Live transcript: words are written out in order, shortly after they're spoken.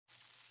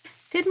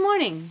Good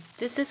morning.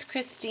 This is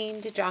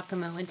Christine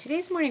DiGiacomo, and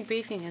today's morning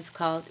briefing is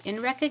called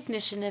In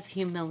Recognition of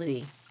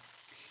Humility.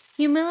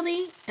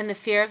 Humility and the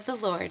fear of the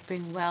Lord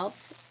bring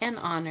wealth and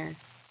honor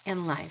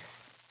and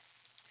life.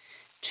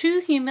 True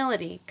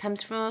humility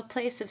comes from a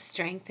place of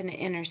strength and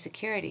inner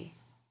security.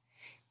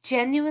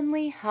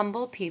 Genuinely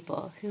humble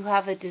people who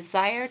have a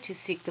desire to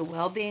seek the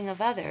well-being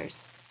of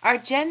others are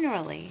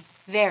generally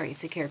very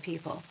secure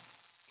people.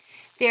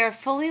 They are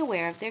fully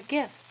aware of their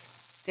gifts,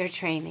 their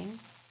training,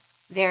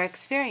 their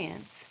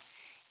experience,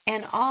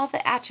 and all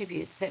the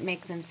attributes that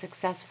make them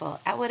successful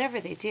at whatever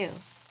they do.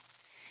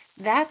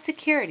 That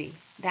security,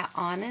 that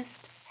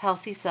honest,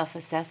 healthy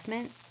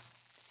self-assessment,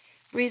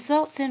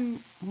 results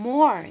in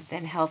more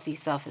than healthy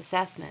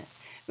self-assessment,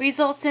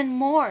 results in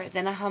more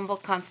than a humble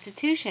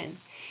constitution.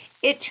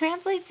 It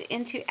translates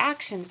into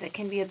actions that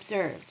can be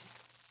observed,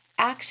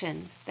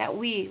 actions that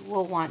we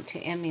will want to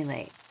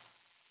emulate.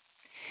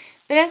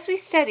 But as we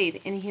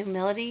studied in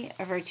humility,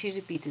 a virtue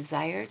to be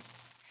desired,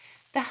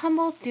 the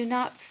humble do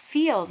not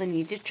feel the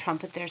need to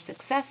trumpet their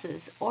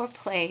successes or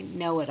play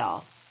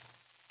know-it-all.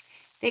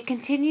 They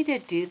continue to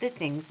do the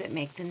things that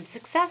make them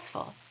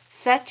successful,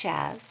 such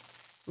as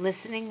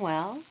listening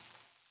well,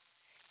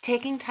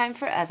 taking time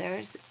for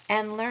others,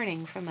 and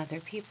learning from other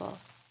people.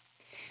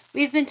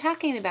 We've been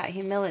talking about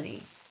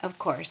humility, of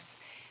course,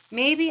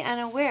 maybe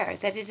unaware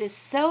that it is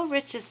so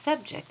rich a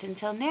subject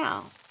until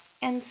now,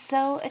 and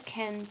so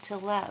akin to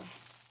love.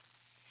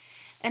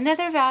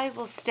 Another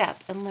valuable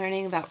step in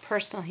learning about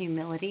personal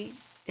humility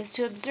is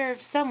to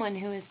observe someone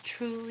who is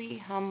truly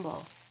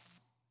humble.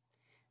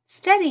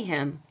 Study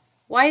him.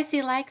 Why is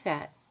he like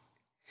that?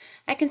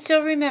 I can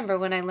still remember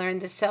when I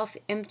learned the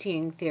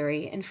self-emptying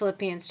theory in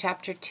Philippians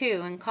chapter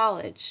 2 in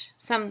college,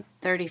 some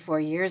 34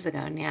 years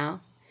ago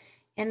now,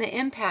 and the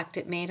impact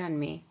it made on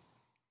me.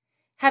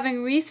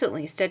 Having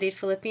recently studied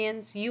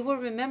Philippians, you will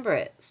remember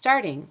it,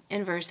 starting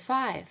in verse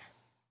 5.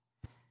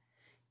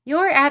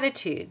 Your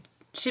attitude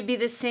should be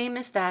the same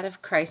as that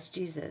of Christ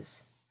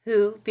Jesus,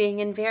 who, being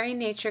in very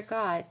nature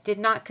God, did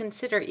not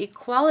consider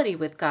equality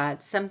with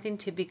God something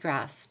to be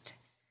grasped,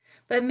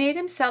 but made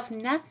himself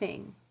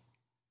nothing,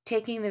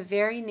 taking the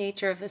very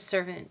nature of a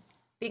servant,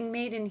 being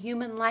made in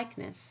human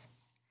likeness.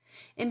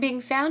 And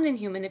being found in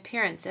human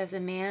appearance as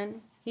a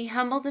man, he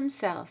humbled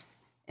himself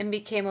and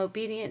became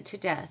obedient to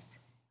death,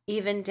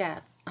 even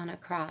death on a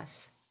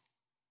cross.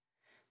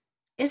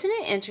 Isn't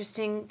it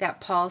interesting that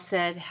Paul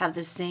said, have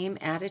the same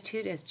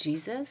attitude as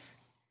Jesus?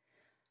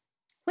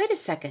 Wait a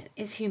second,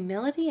 is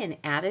humility an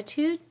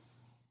attitude?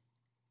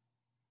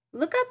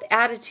 Look up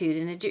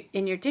attitude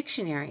in your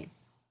dictionary.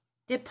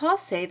 Did Paul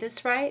say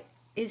this right?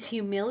 Is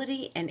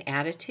humility an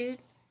attitude?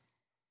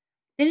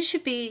 Then it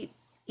should be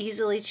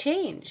easily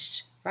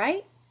changed,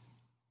 right?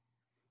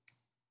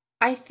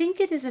 I think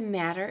it is a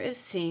matter of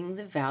seeing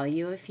the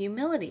value of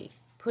humility,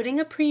 putting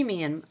a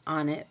premium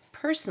on it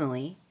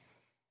personally,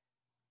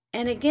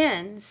 and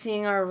again,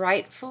 seeing our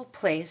rightful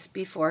place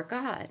before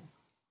God.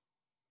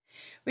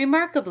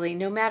 Remarkably,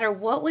 no matter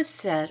what was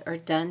said or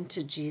done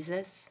to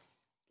Jesus,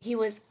 he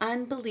was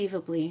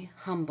unbelievably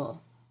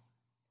humble.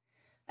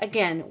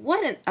 Again,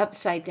 what an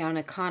upside-down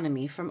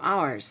economy from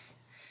ours.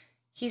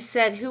 He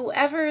said,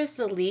 whoever is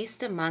the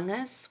least among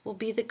us will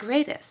be the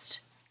greatest.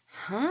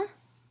 Huh?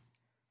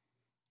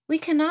 We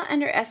cannot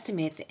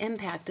underestimate the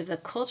impact of the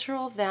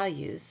cultural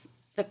values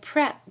that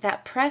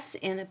press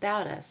in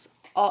about us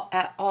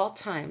at all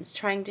times,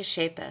 trying to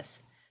shape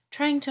us,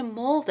 trying to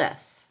mold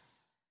us.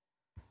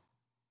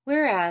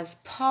 Whereas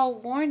Paul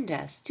warned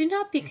us, do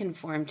not be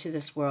conformed to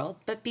this world,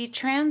 but be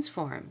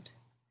transformed.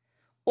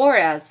 Or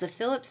as the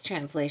Phillips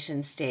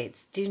translation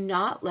states, do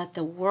not let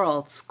the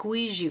world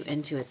squeeze you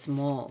into its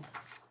mold.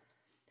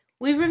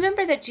 We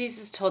remember that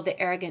Jesus told the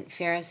arrogant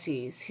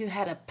Pharisees, who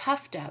had a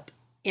puffed up,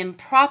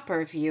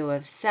 improper view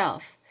of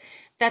self,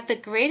 that the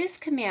greatest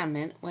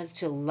commandment was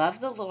to love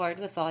the Lord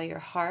with all your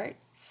heart,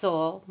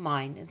 soul,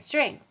 mind, and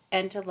strength,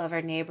 and to love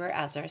our neighbor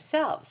as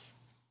ourselves.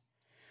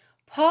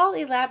 Paul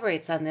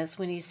elaborates on this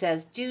when he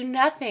says, do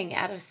nothing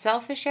out of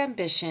selfish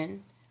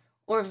ambition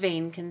or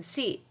vain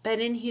conceit, but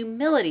in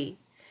humility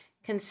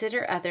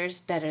consider others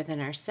better than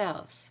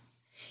ourselves.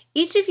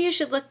 Each of you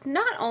should look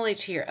not only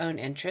to your own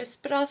interests,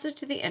 but also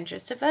to the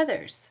interests of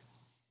others.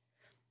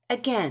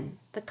 Again,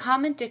 the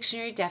Common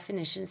Dictionary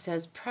definition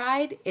says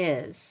pride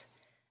is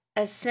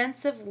a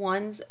sense of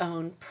one's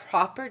own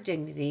proper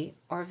dignity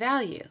or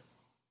value,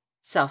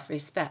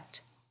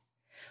 self-respect.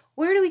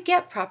 Where do we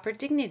get proper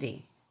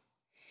dignity?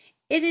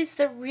 It is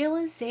the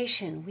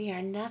realization we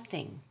are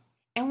nothing,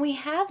 and we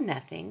have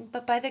nothing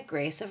but by the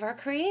grace of our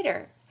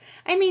Creator.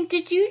 I mean,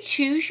 did you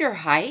choose your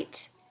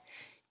height?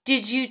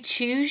 Did you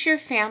choose your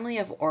family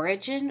of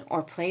origin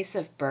or place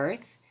of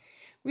birth,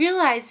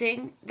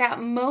 realizing that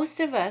most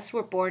of us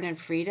were born in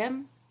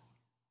freedom?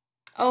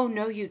 Oh,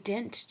 no, you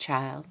didn't,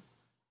 child.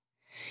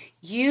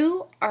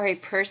 You are a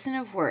person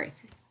of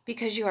worth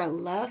because you are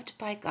loved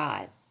by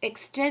God,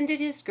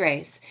 extended His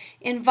grace,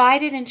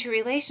 invited into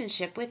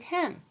relationship with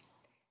Him,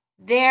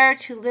 there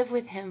to live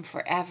with Him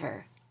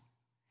forever.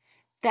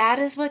 That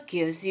is what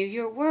gives you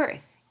your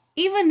worth,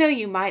 even though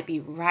you might be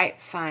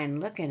right fine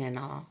looking and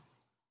all.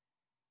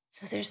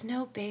 So there's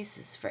no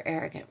basis for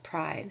arrogant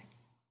pride.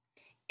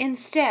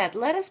 Instead,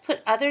 let us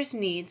put others'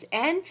 needs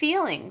and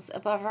feelings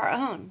above our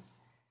own.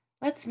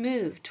 Let's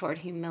move toward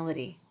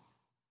humility.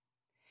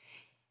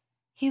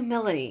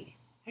 Humility.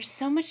 There's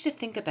so much to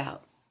think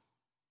about.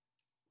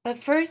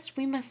 But first,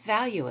 we must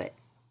value it.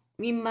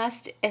 We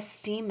must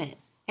esteem it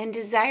and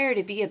desire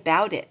to be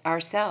about it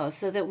ourselves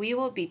so that we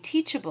will be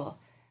teachable,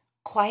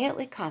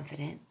 quietly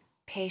confident,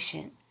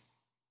 patient,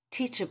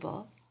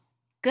 teachable,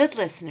 good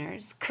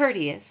listeners,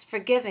 courteous,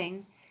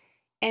 forgiving,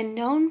 and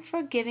known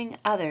for giving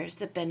others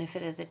the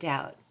benefit of the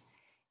doubt.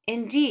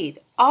 Indeed,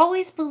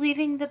 always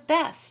believing the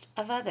best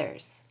of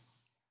others.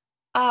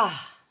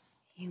 Ah,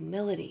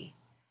 humility.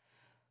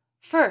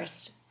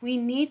 First, we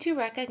need to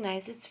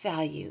recognize its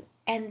value,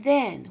 and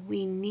then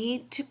we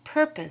need to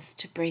purpose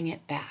to bring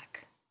it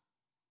back.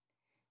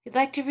 If you'd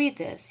like to read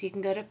this, you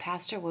can go to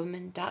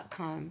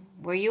pastorwoman.com,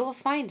 where you will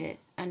find it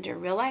under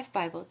Real Life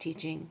Bible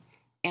Teaching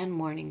and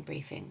Morning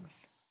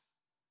Briefings.